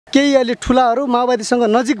केही अलि ठुलाहरू माओवादीसँग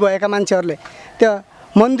नजिक भएका मान्छेहरूले त्यो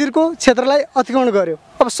मन्दिरको क्षेत्रलाई अतिक्रमण गर्यो।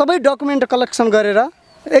 अब सबै डकुमेन्ट कलेक्सन गरेर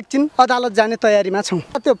एकछिन अदालत जाने तयारीमा छौँ।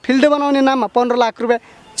 त्यो फिल्ड बनाउने नाममा 15 लाख रुपियाँ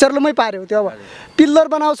चर्लोमै पार्यो। त्यो अब पिल्लर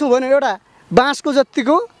बनाउँछौँ भने एउटा बाँसको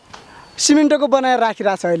जतिको सिमेन्टको बनाएर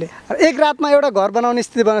राखिरहेको छ अहिले। एक रातमा एउटा घर बनाउने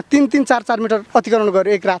स्थिति बनायो, 3-3, 4-4 मिटर अतिक्रमण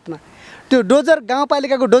गर्यो एक रातमा। त्यो डोजर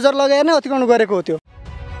गाउँपालिकाको डोजर लगाएर नै अतिक्रमण गरेको हो त्यो।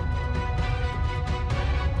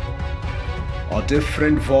 A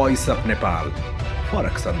different voice of Nepal.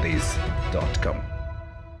 faraksandesh.com.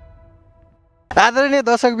 आदरणीय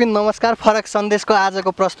दर्शकबिन नमस्कार। फरक सन्देशको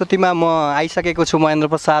आजको प्रस्तुतिमा म आइसकेको छु महेन्द्र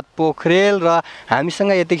प्रसाद पोखरेल र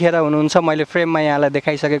हामीसँग यतिखेर हुनुहुन्छ, मैले फ्रेममा यहाँलाई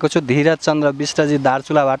देखाइसकेको छु, धीरज चन्द्र बिष्टजी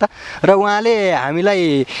दार्चुलाबाट। र उहाँले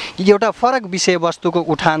हामीलाई एउटा फरक विषयवस्तुको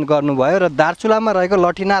उठान गर्नुभयो र दार्चुलामा रहेको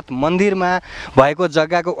लठीनाथ मन्दिरमा भएको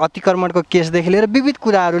जग्गाको अतिक्रमणको केसदेखि लिएर विविध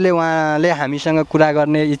कुराहरूले उहाँले हामीसँग कुरा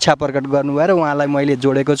गर्ने इच्छा प्रकट गर्नुभयो र उहाँलाई मैले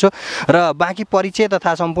जोडेको छु र बाँकी परिचय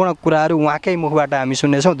तथा सम्पूर्ण कुराहरू उहाँकै मुखबाट हामी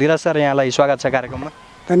सुन्नेछौँ। धीरज सर, यहाँलाई स्वागत छ कार्यक्रममा।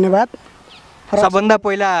 धन्यवाद। सबभन्दा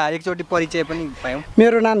पहिला एकचोटि परिचय पनि पायौँ।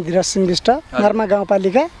 मेरो नाम धीरज सिंह बिष्ट, नर्मा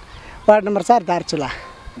गाउँपालिका वार्ड नम्बर 4 दार्चुला।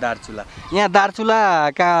 यहाँ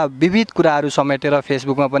दार्चुलाका विविध कुराहरू समेटेर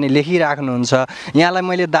फेसबुकमा पनि लेखिराख्नुहुन्छ। यहाँलाई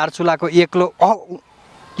मैले दार्चुलाको एक्लो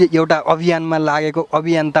एउटा अभियानमा लागेको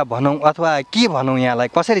अभियन्ता भनौँ अथवा के भनौँ, यहाँलाई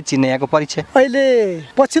कसरी चिन्ने, यहाँको परिचय?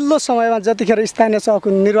 अहिले पछिल्लो समयमा जतिखेर स्थानीय तहको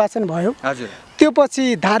निर्वाचन भयो, हजुर, त्यो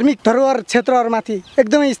पछि धार्मिक धरोहर क्षेत्रहरूमाथि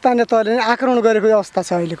एकदमै स्थानीय तहले नै आक्रमण गरेको अवस्था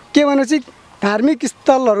छ अहिलेको। के भनेपछि धार्मिक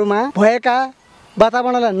स्थलहरूमा भएका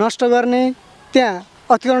वातावरणलाई नष्ट गर्ने, त्यहाँ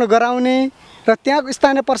अतिक्रमण गराउने र त्यहाँको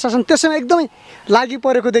स्थानीय प्रशासन त्यसमा एकदमै लागि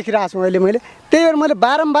परेको देखिरहेको छु अहिले मैले। त्यही भएर मैले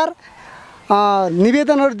बारम्बार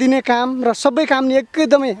निवेदनहरू दिने काम र सबै काम नि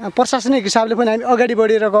एकदमै प्रशासनिक हिसाबले पनि हामी अगाडि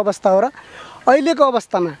बढिरहेको अवस्था हो। र अहिलेको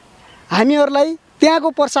अवस्थामा हामीहरूलाई त्यहाँको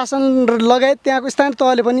प्रशासन लगायत त्यहाँको स्थानीय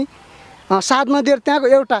तहले पनि साथ नदिएर त्यहाँको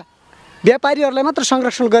एउटा व्यापारीहरूलाई मात्र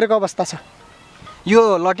संरक्षण गरेको अवस्था छ। यो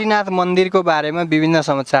लठीनाथ मन्दिरको बारेमा विभिन्न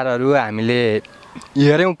समाचारहरू हामीले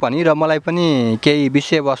हेऱ्यौँ पनि र मलाई पनि केही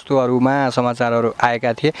विषयवस्तुहरूमा समाचारहरू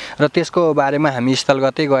आएका थिए र त्यसको बारेमा हामी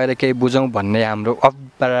स्थलगतै गएर केही बुझौँ भन्ने हाम्रो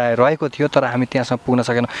अभिप्राय रहेको थियो, तर हामी त्यहाँसम्म पुग्न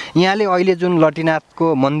सकेनौँ। यहाँले अहिले जुन लठीनाथको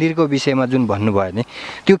मन्दिरको विषयमा जुन भन्नुभयो नि,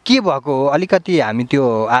 त्यो के भएको हो? अलिकति हामी त्यो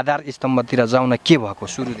आधार स्तम्भतिर जाउँ न, के भएको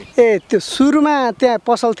सुरुदेखि? त्यो सुरुमा त्यहाँ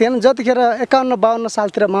पसल थिएन। जतिखेर 51-52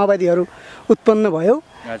 सालतिर माओवादीहरू उत्पन्न भयो,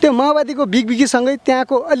 त्यो माओवादीको बिगबिगीसँगै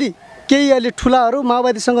त्यहाँको केही अलि ठुलाहरू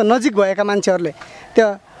माओवादीसँग नजिक भएका मान्छेहरूले त्यो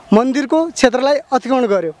मन्दिरको क्षेत्रलाई अतिक्रमण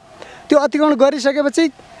गर्यो। त्यो अतिक्रमण गरिसकेपछि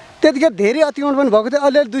त्यतिखेर धेरै अतिक्रमण पनि भएको थियो।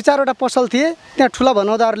 अलिअलि 2-4वटा पसल थिए त्यहाँ ठुला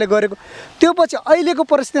भनौदाहरूले गरेको। त्यो पछि अहिलेको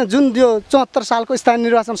परिस्थितिमा जुन यो 74 सालको स्थानीय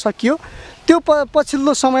निर्वाचन सकियो, त्यो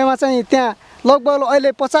पछिल्लो समयमा चाहिँ त्यहाँ लगभग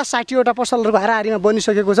अहिले 50-60वटा पसलहरू हाराहारीमा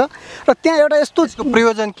बनिसकेको छ। र त्यहाँ एउटा यस्तो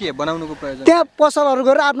प्रयोजन के बनाउनुको प्रयोजन, त्यहाँ पसलहरू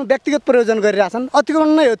गरेर आफ्नो व्यक्तिगत प्रयोजन गरिरहेछन्। अतिक्रमण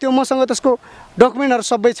नै हो त्यो। मसँग त्यसको डकुमेन्टहरू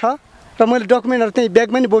सबै छ र मैले डकुमेन्टहरू त्यही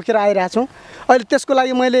ब्यागमा नि बोकेर आइरहेको छु। अहिले त्यसको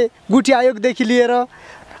लागि मैले गुठी आयोगदेखि लिएर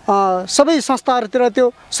सबै संस्थाहरूतिर त्यो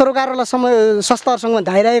सरकारवाला संस्थाहरूसँग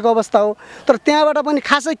धाइरहेको अवस्था हो। तर त्यहाँबाट पनि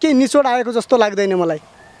खासै केही निचोड आएको जस्तो लाग्दैन मलाई।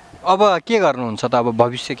 अब के गर्नुहुन्छ त? अब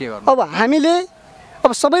भविष्य के गर्नु? अब हामीले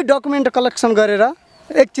सबै डकुमेन्ट कलेक्सन गरेर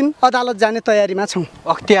एकछिन अदालत जाने तयारीमा छौँ।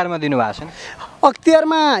 अख्तियारमा दिनुभएको छ नि?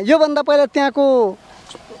 अख्तियारमा योभन्दा पहिला त्यहाँको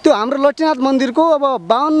त्यो हाम्रो लठीनाथ मन्दिरको अब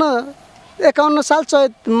 52-51 साल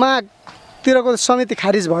चैतमाघतिरको समिति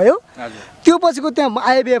खारिज भयो। त्यो पछिको त्यहाँ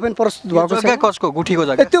आइबिएफ पनि प्रस्तुत भएको छ। कसको? गुठीको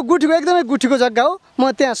जग्गा? त्यो गुठीको एकदमै गुठीको जग्गा हो। म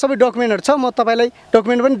त्यहाँ सबै डकुमेन्टहरू छ, म तपाईँलाई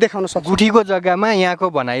डकुमेन्ट पनि देखाउन सक्छु। गुठीको जग्गामा यहाँको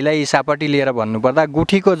भनाइलाई सापट्टि लिएर भन्नुपर्दा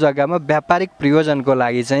गुठीको जग्गामा व्यापारिक प्रयोजनको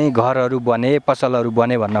लागि चाहिँ घरहरू बने, पसलहरू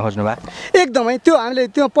बने भन्न खोज्नु भयो? एकदमै। त्यो हामीले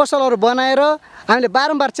त्यो पसलहरू बनाएर हामीले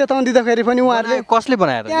बारम्बार चेतावनी दिँदाखेरि पनि उहाँहरूले, कसले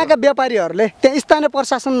बनाएर? त्यहाँका व्यापारीहरूले, त्यहाँ स्थानीय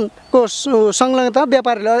प्रशासनको संलग्नता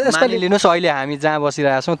व्यापारीले। यसपालि लिनुहोस्, अहिले हामी जहाँ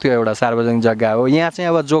बसिरहेका छौँ त्यो एउटा सार्वजनिक जग्गा हो। यहाँ चाहिँ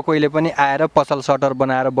अब जो कोहीले पनि आएर पसल सटर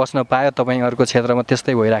बनाएर बस्न पायो, तपाईँहरूको क्षेत्रमा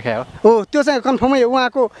त्यस्तै भइराखेको हो। त्यो चाहिँ कन्फर्मै हो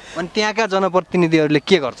उहाँको। अनि त्यहाँका जनप्रतिनिधिहरूले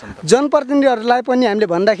के गर्छन्? जनप्रतिनिधिहरूलाई पनि हामीले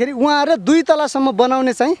भन्दाखेरि उहाँहरूले 2 तलासम्म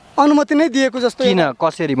बनाउने चाहिँ अनुमति नै दिएको जस्तो। किन,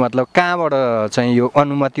 कसरी, मतलब कहाँबाट चाहिँ यो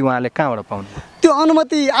अनुमति उहाँले कहाँबाट पाउनु? त्यो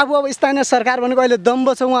अनुमति अब स्थानीय सरकार भनेको अहिले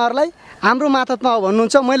दम्ब छ उहाँहरूलाई। हाम्रो मातहतमा हो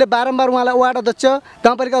भन्नुहुन्छ। मैले बारम्बार उहाँलाई वार्ड अध्यक्ष,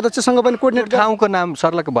 गाउँपालिका अध्यक्षसँग पनि कोर्डिनेट। ठाउँको नाम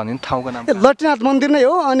सरलाई भनिदिनु, ठाउँको नाम? लठीनाथ मन्दिर नै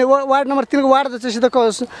हो। अनि वार्ड नम्बर 3 को वार्ड अध्यक्षसित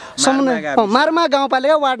समन्वय मारमा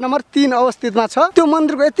गाउँपालिका वार्ड नम्बर 3 अवस्थितमा छ। त्यो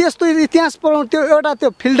मन्दिरको यस्तो इतिहास पढाउनु, त्यो एउटा त्यो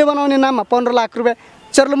फिल्ड बनाउने नाममा 15 लाख रुपियाँ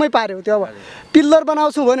चर्लोमै पार्यो। त्यो अब पिल्लर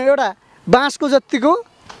बनाउँछौँ भने एउटा बाँसको जतिको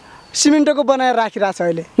सिमेन्टको बनाएर राखिरहेको छ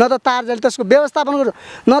अहिले। न त तार जाली त्यसको व्यवस्थापन गर्छ,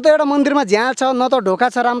 न त एउटा मन्दिरमा झ्याल छ, न त ढोका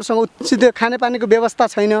छ राम्रोसँग, सिधै खानेपानीको व्यवस्था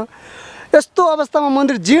छैन। यस्तो अवस्थामा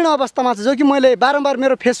मन्दिर जीर्ण अवस्थामा छ जो कि मैले बारम्बार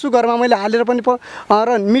मेरो फेसबुकहरूमा मैले हालेर पनि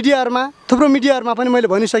र मिडियाहरूमा थुप्रो मिडियाहरूमा पनि मैले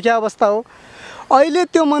भनिसकेको अवस्था हो। अहिले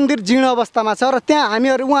त्यो मन्दिर जीर्ण अवस्थामा छ र त्यहाँ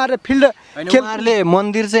हामीहरू उहाँहरूले फिल्ड उहाँहरूले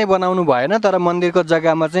मन्दिर चाहिँ बनाउनु भएन, तर मन्दिरको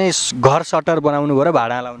जग्गामा चाहिँ घर सटर बनाउनु भयो र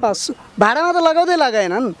भाडा लाउनु। भाडामा त लगाउँदै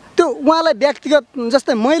लगाएनन्। त्यो उहाँलाई व्यक्तिगत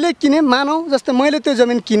जस्तै मैले किने मानौ, जस्तै मैले त्यो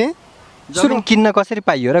जमिन किने, जमिन किन्न कसरी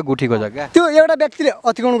पाइयो र गुठीको जग्गा? त्यो एउटा व्यक्तिले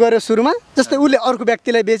अतिक्रमण गर्यो सुरुमा, जस्तै उसले अर्को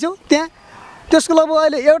व्यक्तिलाई बेच्यो त्यहाँ। त्यसको लगभग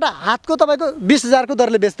अहिले एउटा हातको तपाईँको 20,000को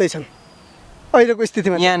दरले बेच्दैछन् अहिलेको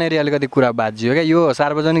स्थितिमा। यहाँनिर अलिकति कुरा बाजियो क्या, यो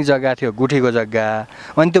सार्वजनिक जग्गा थियो, गुठीको जग्गा,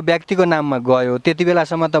 अनि त्यो व्यक्तिको नाममा गयो। त्यति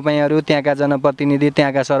बेलासम्म तपाईँहरू त्यहाँका जनप्रतिनिधि,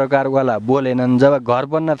 त्यहाँका सरकारवाला बोलेनन्। जब घर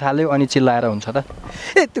बन्न थाल्यो अनि चिल्लाएर हुन्छ त?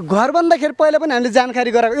 त्यो घर बन्दाखेरि पहिला पनि हामीले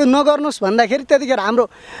जानकारी गराएको, यो नगर्नुहोस् भन्दाखेरि त्यतिखेर हाम्रो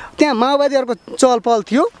त्यहाँ माओवादीहरूको चहलपहल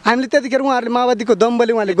थियो। हामीले त्यतिखेर उहाँहरूले माओवादीको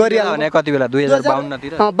दम्बले उहाँले गरिहाल्यो भने कति बेला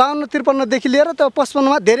 2052 तिर 52-53 देखि लिएर त्यो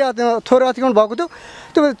 55मा धेरै थोरै अतिक्रमण भएको थियो।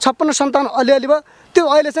 त्यो 56-57 अलिअलि भयो। त्यो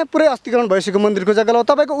अहिले चाहिँ पुरै अतिक्रमण भइसक्यो मन्दिरको जग्गालाई।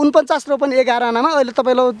 तपाईँको 49 रोपनी 11 आनामा अहिले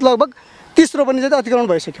तपाईँलाई लगभग 30 रोपनी चाहिँ अतिक्रमण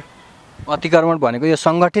भइसक्यो। अतिक्रमण भनेको यो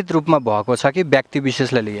सङ्गठित रूपमा भएको छ कि व्यक्ति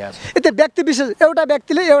विशेषले लिएको छ? त्यो व्यक्ति विशेष एउटा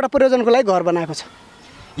व्यक्तिले एउटा प्रयोजनको लागि घर बनाएको छ।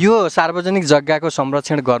 यो सार्वजनिक जग्गाको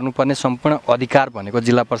संरक्षण गर्नुपर्ने सम्पूर्ण अधिकार भनेको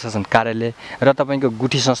जिल्ला प्रशासन कार्यालय र तपाईँको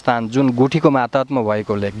गुठी संस्थान, जुन गुठीको मातहतमा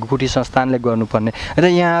भएकोले गुठी संस्थानले गर्नुपर्ने, र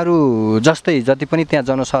यहाँहरू जस्तै जति पनि त्यहाँ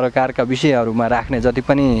जनसरकारका विषयहरूमा राख्ने जति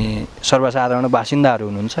पनि सर्वसाधारण बासिन्दाहरू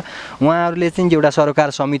हुनुहुन्छ, उहाँहरूले चाहिँ एउटा सरकार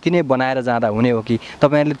समिति नै बनाएर जाँदा हुने हो कि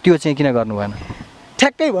तपाईँहरूले त्यो चाहिँ किन गर्नु भएन?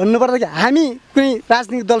 ठ्याक्कै भन्नुपर्दा कि हामी कुनै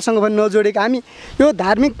राजनीतिक दलसँग पनि नजोडेको, हामी यो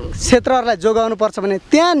धार्मिक क्षेत्रहरूलाई जोगाउनुपर्छ भने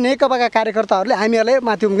त्यहाँ नेकपाका कार्यकर्ताहरूले हामीहरूलाई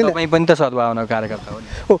माथि उम्किन्छ। तपाईँ पनि त सद्भावनाको कार्यकर्ता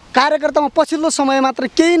हो। कार्यकर्तामा पछिल्लो समय मात्र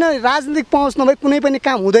केही नै राजनीतिक पहुँच नभए कुनै पनि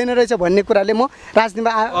काम हुँदैन रहेछ भन्ने कुराले म राजनीतिमा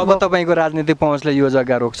अब तपाईँको राजनीतिक पहुँचले यो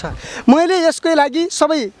जग्गा रोक्छ? मैले यसकै लागि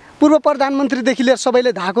सबै पूर्व प्रधानमन्त्रीदेखि लिएर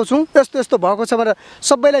सबैले धाएको छौँ, यस्तो यस्तो भएको छ भनेर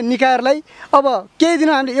सबैलाई निकायहरूलाई। अब केही दिन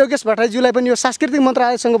हामीले योगेश भट्टराईज्यूलाई पनि यो सांस्कृतिक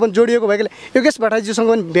मन्त्रालयसँग पनि जोडिएको भएकोले योगेश भट्टराईज्यूसँग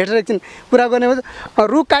पनि भेटेर एकछिन कुरा गर्ने हो।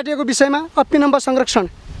 रुख काटिएको विषयमा 80 नम्बर संरक्षण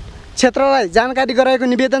क्षेत्रलाई जानकारी गराएको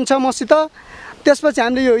निवेदन छ मसित। त्यसपछि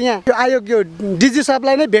हामीले यो यहाँ यो आयोग यो डिजी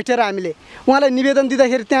साहबलाई नै भेटेर हामीले उहाँलाई निवेदन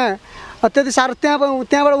दिँदाखेरि त्यहाँ त्यति साह्रो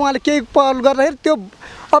त्यहाँबाट उहाँले केही पहल गर्दाखेरि त्यो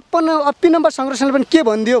 80 नम्बर संरक्षणले पनि के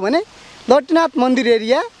भनिदियो भने लट्टीनाथ मन्दिर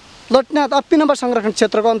एरिया लट्टीनाथ 80 नम्बर संरक्षण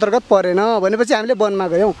क्षेत्रको अन्तर्गत परेन भनेपछि हामीले वनमा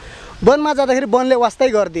गयौँ। वनमा जाँदाखेरि वनले वास्तै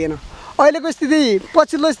गरिदिएन। अहिलेको स्थिति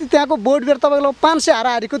पछिल्लो स्थिति त्यहाँको बोटबिरुवा तपाईँको 500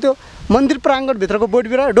 हाराहारीको त्यो मन्दिर प्राङ्गणभित्रको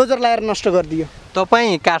बोटबिरुवा डोजर लगाएर नष्ट गरिदियो।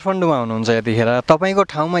 तपाईँ काठमाडौँमा हुनुहुन्छ यतिखेर, तपाईँको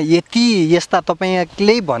ठाउँमा यति यस्ता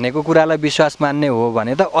तपाईँले भनेको कुरालाई विश्वास मान्ने हो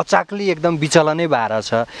भने त अचाक्ली एकदम विचलनै भएर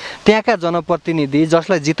छ। त्यहाँका जनप्रतिनिधि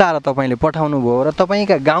जसलाई जिताएर तपाईँले पठाउनु भयो र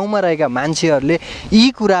तपाईँका गाउँमा रहेका मान्छेहरूले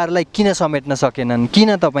यी कुराहरूलाई किन समेट्न सकेनन्?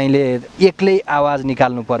 किन तपाईँले एक्लै आवाज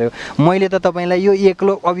निकाल्नु पर्यो? मैले त तपाईँलाई यो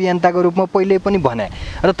एक्लो अभियन्ताको रूपमा पहिल्यै पनि भने,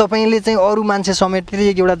 र तपाईँले चाहिँ अरू मान्छे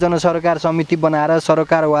समेटेर एउटा जनसरकार समिति बनाएर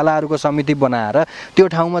सरकारवालाहरूको समिति बनाएर त्यो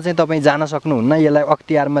ठाउँमा चाहिँ तपाईँ जान सक्नुहुन्न? यसलाई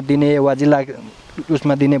अख्तियारमा दिने वा जिल्ला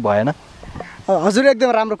उसमा दिने भएन? हजुर एकदम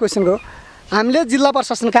राम्रो क्वेसन हो। हामीले जिल्ला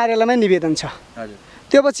प्रशासन कार्यालयमै निवेदन छ।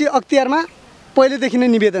 त्यो पछि अख्तियारमा पहिलेदेखि नै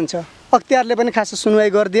निवेदन छ। अख्तियारले पनि खासै सुनवाई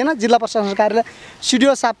गरिदिएन। जिल्ला प्रशासन कार्यालय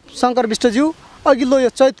सिडिओ साहब शङ्कर विष्टज्यू अघिल्लो यो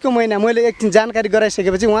चैतको महिना मैले एकछिन जानकारी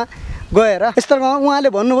गराइसकेपछि उहाँ गएर यस्तो उहाँले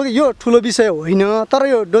भन्नुभयो कि यो ठुलो विषय होइन, तर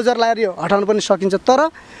यो डोजर लगाएर यो हटाउनु पनि सकिन्छ, तर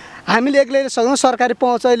हामीले एक्लै सक्छौँ। सरकारी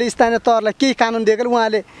पहुँच अहिले स्थानीय तहलाई केही कानुन दिएकोले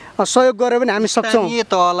उहाँले सहयोग गर्यो भने हामी सक्छौँ। स्थानीय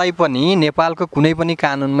तहलाई पनि नेपालको कुनै पनि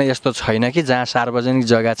कानुनमा यस्तो छैन कि जहाँ सार्वजनिक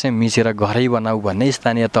जग्गा चाहिँ मिचेर घरै बनाऊ भन्ने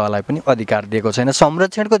स्थानीय तहलाई पनि अधिकार दिएको छैन।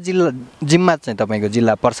 संरक्षणको जिम्मा चाहिँ तपाईँको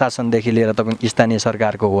जिल्ला प्रशासनदेखि लिएर तपाईँ स्थानीय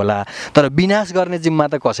सरकारको होला, तर विनाश गर्ने जिम्मा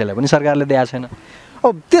त कसैलाई पनि सरकारले दिएको छैन।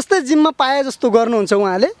 त्यस्तै जिम्मा पाए जस्तो गर्नुहुन्छ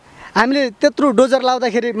उहाँले। हामीले त्यत्रो डोजर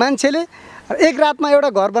लाउँदाखेरि मान्छेले एक रातमा एउटा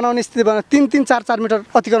घर बनाउने स्थिति बनायो। 3-3, 4-4 मिटर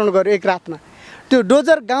अतिक्रमण गर्यो एक रातमा। त्यो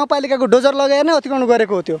डोजर गाउँपालिकाको डोजर लगाएर नै अतिक्रमण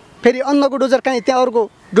गरेको हो। त्यो फेरि अन्यको डोजर कहीँ त्यहाँ अरूको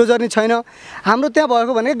डोजर नै छैन। हाम्रो त्यहाँ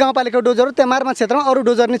भएको भनेको गाउँपालिकाको डोजर हो। त्यहाँ मारमा क्षेत्रमा अरू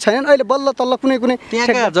डोजर नै छैनन्। अहिले बल्ल तल्ल कुनै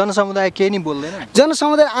त्यहाँका जनसमुदाय केही नि बोल्दैन।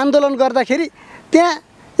 जनसमुदाय आन्दोलन गर्दाखेरि त्यहाँ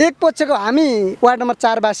एक पक्षको हामी वार्ड नम्बर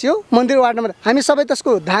 4 वासी हो, मन्दिर वार्ड नम्बर, हामी सबै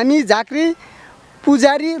त्यसको धामी झाँक्री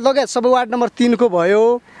पुजारी लगायत सबै वार्ड नम्बर 3 को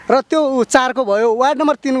भयो र त्यो 4 को भयो। वार्ड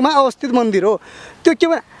नम्बर 3 मा अवस्थित मन्दिर हो त्यो। के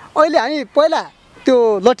भने अहिले हामी पहिला त्यो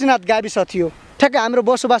लट्टीनाथ गाविस थियो, ठ्याक्कै हाम्रो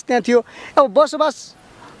बसोबास त्यहाँ थियो। अब बसोबास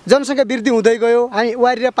जनसङ्ख्या वृद्धि हुँदै गयो, हामी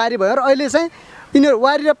वारी र पारी भयो र अहिले चाहिँ यिनीहरू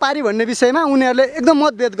वारी र पारी भन्ने विषयमा उनीहरूले एकदम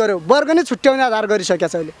मतभेद गर्यो। वर्ग नै छुट्याउने आधार गरिसकेको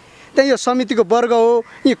छ अहिले। त्यहाँ यो समितिको वर्ग हो,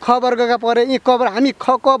 यी ख वर्गका परे, यी हामी क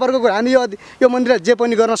वर्गको हामी यो मन्दिरलाई जे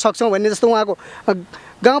पनि गर्न सक्छौँ भन्ने जस्तो उहाँको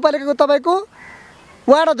गाउँपालिकाको तपाईँको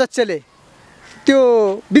वार्ड अध्यक्षले त्यो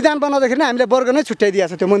विधान बनाउँदाखेरि नै हामीले वर्ग नै छुट्याइदिएको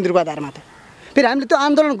छ त्यो मन्दिरको आधारमा त। फेरि हामीले त्यो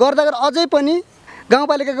आन्दोलन गर्दा अझै पनि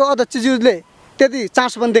गाउँपालिकाको अध्यक्षज्यूले त्यति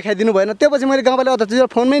चासो पनि देखाइदिनु भएन। त्यसपछि मैले गाउँपालिका अध्यक्षज्यूलाई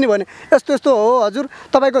फोनमै नि भने यस्तो यस्तो हो हजुर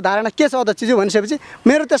तपाईँको धारणा के छ अध्यक्षज्यू भनिसकेपछि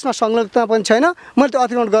मेरो त्यसमा संलग्नता पनि छैन, मैले त्यो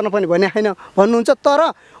अतिक्रमण गर्न पनि भने होइन भन्नुहुन्छ। तर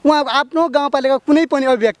उहाँको आफ्नो गाउँपालिकाको कुनै पनि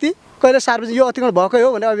अभिव्यक्ति कहिले सार्वजनिक यो अतिक्रमण भएकै हो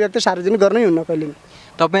भने अभिव्यक्ति सार्वजनिक गर्नै हुन्न कहिले।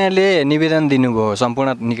 तपाईँहरूले निवेदन दिनुभयो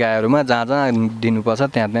सम्पूर्ण निकायहरूमा, जहाँ जहाँ दिनुपर्छ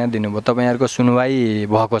त्यहाँ त्यहाँ दिनुभयो, तपाईँहरूको सुनवाई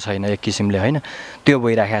भएको छैन एक किसिमले होइन, त्यो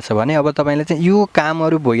भइराखेको छ भने अब तपाईँले चाहिँ यो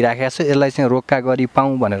कामहरू भइराखेको छ यसलाई चाहिँ रोक्का गरी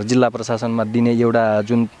पाऊँ भनेर जिल्ला प्रशासनमा दिने एउटा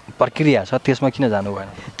जुन प्रक्रिया छ त्यसमा किन जानु भएन?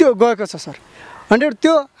 त्यो गएको छ सर 100।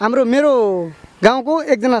 त्यो हाम्रो मेरो गाउँको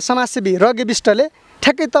एकजना समाजसेवी रगे बिष्टले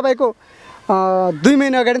ठ्याक्कै तपाईँको 2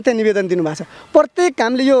 महिना अगाडि त्यहाँ निवेदन दिनुभएको छ। प्रत्येक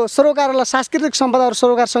हामीले यो सरोकारलाई सांस्कृतिक सम्पदाहरू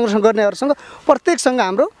सरोकार संरक्षण गर्नेहरूसँग प्रत्येकसँग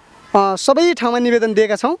हाम्रो सबै ठाउँमा निवेदन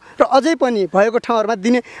दिएका छौँ र अझै पनि भएको ठाउँहरूमा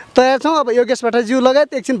दिने तयार छौँ। अब योगेश भट्टराईज्यू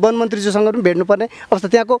लगायत एकछिन वन मन्त्रीज्यूसँग पनि भेट्नुपर्ने अवस्था।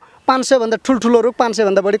 त्यहाँको 500 भन्दा ठुल्ठुलो रुख 500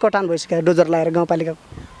 भन्दा बढी कटान भइसक्यो डोजर लगाएर गाउँपालिकाको।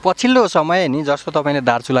 पछिल्लो समय नि जस्तो तपाईँले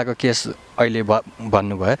दार्चुलाको केस अहिले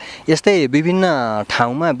भन्नुभयो, यस्तै विभिन्न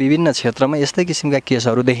ठाउँमा विभिन्न क्षेत्रमा यस्तै किसिमका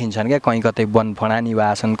केसहरू देखिन्छन् क्या। कहीँ कतै वन फडानी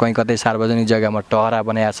भएका छन्, कहीँ कतै सार्वजनिक जग्गामा टहरा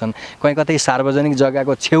बनाएका छन्, कहीँ कतै सार्वजनिक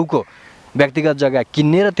जग्गाको छेउको व्यक्तिगत जग्गा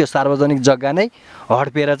किन्ने र त्यो सार्वजनिक जग्गा नै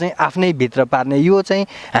हडपेर चाहिँ आफ्नै भित्र पार्ने, यो चाहिँ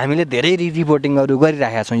हामीले धेरै रिपोर्टिङहरू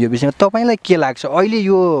गरिराखेका छौँ यो विषयमा। तपाईँलाई के लाग्छ अहिले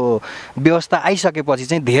यो व्यवस्था आइसकेपछि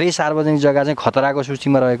चाहिँ धेरै सार्वजनिक जग्गा चाहिँ खतराको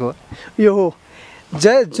सूचीमा रहेको हो? यो हो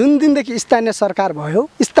जुन दिनदेखि स्थानीय सरकार भयो,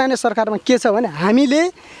 स्थानीय सरकारमा के छ भने हामीले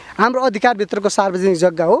हाम्रो अधिकारभित्रको सार्वजनिक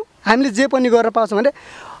जग्गा हो, हामीले जे पनि गर्न पाउँछौँ भने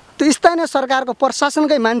त्यो स्थानीय सरकारको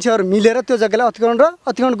प्रशासनकै मान्छेहरू मिलेर त्यो जग्गालाई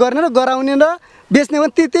अतिक्रमण गर्ने र गराउने र बेच्ने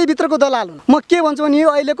भने त्यही भित्रको दलाल हुन्। म के भन्छु भने यो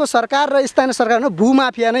अहिलेको सरकार र स्थानीय सरकारमा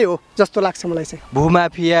भूमाफिया नै हो जस्तो लाग्छ मलाई चाहिँ।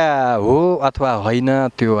 भूमाफिया हो अथवा होइन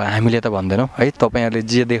त्यो हामीले त भन्दैनौँ है, तपाईँहरूले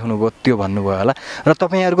जे देख्नुभयो त्यो भन्नुभयो होला। र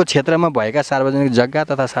तपाईँहरूको क्षेत्रमा भएका सार्वजनिक जग्गा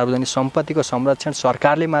तथा सार्वजनिक सम्पत्तिको संरक्षण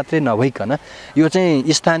सरकारले मात्रै नभइकन यो चाहिँ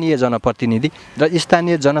स्थानीय जनप्रतिनिधि र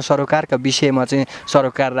स्थानीय जनसरोकारका विषयमा चाहिँ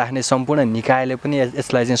सरोकार राख्ने सम्पूर्ण निकायले पनि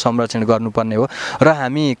यसलाई चाहिँ संरक्षण गर्नुपर्ने हो। र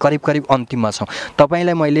हामी करिब अन्तिममा छौँ।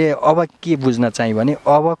 तपाईँलाई मैले अब के बुझ्न चाहिँ भने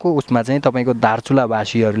अबको उसमा चाहिँ तपाईँको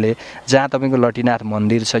दार्चुलावासीहरूले जहाँ तपाईँको लटिनाथ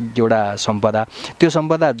मन्दिर छ एउटा सम्पदा, त्यो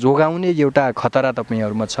सम्पदा जोगाउने एउटा खतरा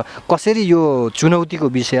तपाईँहरूमा छ। कसरी यो चुनौतीको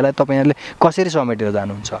विषयलाई तपाईँहरूले कसरी समेटेर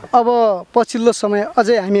जानुहुन्छ? अब पछिल्लो समय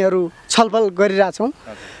अझै हामीहरू छलफल गरिरहेछौँ।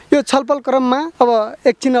 यो छलफल क्रममा अब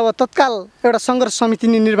एकछिन अब तत्काल एउटा सङ्घर्ष समिति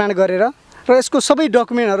निर्माण गरेर र यसको सबै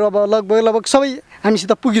डकुमेन्टहरू अब लगभग सबै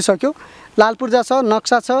हामीसित पुगिसक्यो। लाल पूर्जा छ,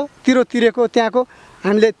 नक्सा छ, तिरेको त्यहाँको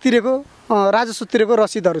हामीले तिरेको राजस्व तिरेको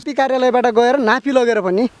रसिदहरू कार्यालयबाट गएर नापी लगेर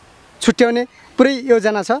पनि छुट्याउने पुरै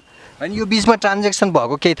योजना छ। अनि यो बिचमा ट्रान्जेक्सन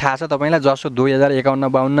भएको केही थाहा छ तपाईँलाई? जस्तो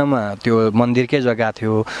 2051-52मा त्यो मन्दिरकै जग्गा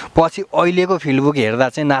थियो, पछि अहिलेको फिल्डबुक हेर्दा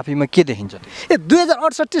चाहिँ नाफीमा के देखिन्छ?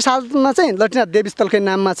 2068 सालमा चाहिँ लटिनाथ देवस्थलकै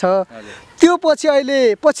नाममा छ। त्यो पछि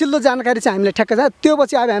अहिले पछिल्लो जानकारी चाहिँ हामीले ठ्याक्कै छ। त्यो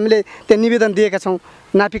पछि अब हामीले त्यहाँ निवेदन दिएका छौँ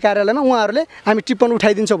नापी कार्यालयमा, उहाँहरूले हामी टिप्पणी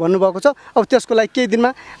उठाइदिन्छौँ भन्नुभएको छ। अब त्यसको लागि केही दिनमा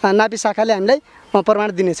नापी शाखाले हामीलाई प्रमाण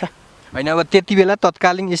दिनेछ। होइन अब त्यति बेला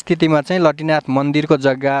तत्कालीन स्थितिमा चाहिँ लटिनाथ मन्दिरको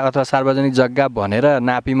जग्गा अथवा सार्वजनिक जग्गा भनेर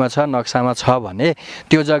नापीमा छ, नक्सामा छ भने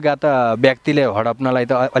त्यो जग्गा त व्यक्तिले हडप्नलाई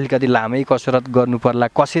त अलिकति लामै कसरत गर्नु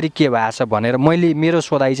पर्ला, कसरी के भएछ भनेर मेरो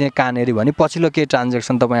सोधाइ चाहिँ कहाँनेरि भने पछिल्लो केही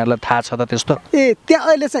ट्रान्जेक्सन तपाईँहरूलाई थाहा छ त त्यस्तो?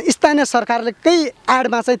 त्यहाँ अहिले चाहिँ स्थानीय सरकारकै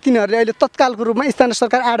आडमा चाहिँ तिनीहरूले अहिले तत्कालको रूपमा स्थानीय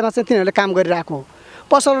सरकार आडमा चाहिँ तिनीहरूले काम गरिरहेको हो।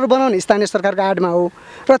 पसलहरू बनाउने स्थानीय सरकारको आडमा हो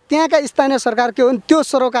र त्यहाँका स्थानीय सरकार के हो भने त्यो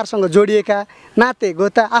सरोकारसँग जोडिएका नाते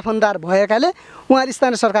गोता आफन्तदार भएकाले उहाँहरू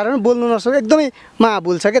स्थानीय सरकारहरू बोल्नु नसक्नु एकदमै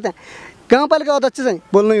महाभुल छ क्या। त्यहाँ गाउँपालिका अध्यक्ष चाहिँ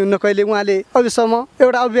बोल्नै हुन्न कहिले, उहाँले अहिलेसम्म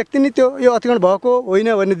एउटा अभिव्यक्ति नि त्यो यो अतिक्रमण भएको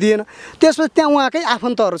होइन भन्ने दिएन। त्यसपछि त्यहाँ उहाँकै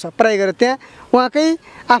आफन्तहरू छ, प्राय गरेर त्यहाँ उहाँकै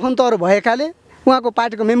आफन्तहरू भएकाले उहाँको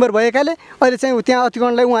पार्टीको मेम्बर भएकाले अहिले चाहिँ त्यहाँ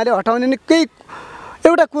अतिक्रमणलाई उहाँले हटाउने नि केही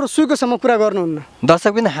एउटा कुरो सुइकोसम्म कुरा गर्नुहुन्न।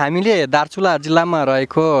 दर्शकबिन हामीले दार्चुला जिल्लामा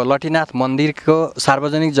रहेको लटिनाथ मन्दिरको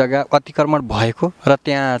सार्वजनिक जग्गा अतिक्रमण भएको र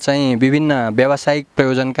त्यहाँ चाहिँ विभिन्न व्यावसायिक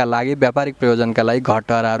प्रयोजनका लागि व्यापारिक प्रयोजनका लागि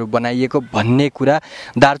घरटहराहरू बनाइएको भन्ने कुरा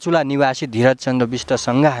दार्चुला निवासी धीरज चन्द्र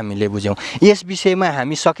बिष्टसँग हामीले बुझ्यौँ। यस विषयमा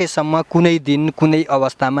हामी सकेसम्म कुनै दिन कुनै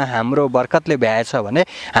अवस्थामा हाम्रो बरकतले भ्याएछ भने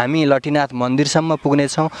हामी लटिनाथ मन्दिरसम्म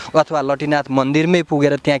पुग्नेछौँ अथवा लटिनाथ मन्दिरमै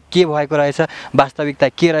पुगेर त्यहाँ के भएको रहेछ, वास्तविकता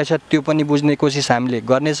के रहेछ त्यो पनि बुझ्ने कोसिस हामीले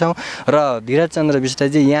गर्नेछौँ। र धीरज चन्द्र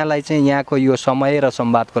बिष्टजी यहाँलाई चाहिँ यहाँको यो समय र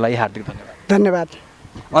संवादको लागि हार्दिक धन्यवाद।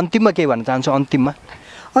 अन्तिममा के भन्न चाहन्छु?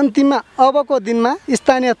 अन्तिममा अबको दिनमा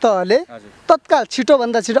स्थानीय तहले तत्काल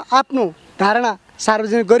छिटोभन्दा छिटो आफ्नो धारणा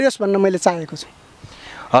सार्वजनिक गरियोस् भन्न मैले चाहेको छु।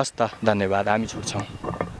 हस् त, धन्यवाद, हामी छुट्छौँ।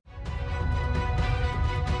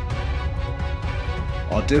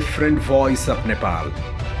 A different voice of Nepal.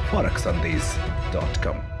 Farak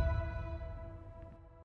Sandesh.com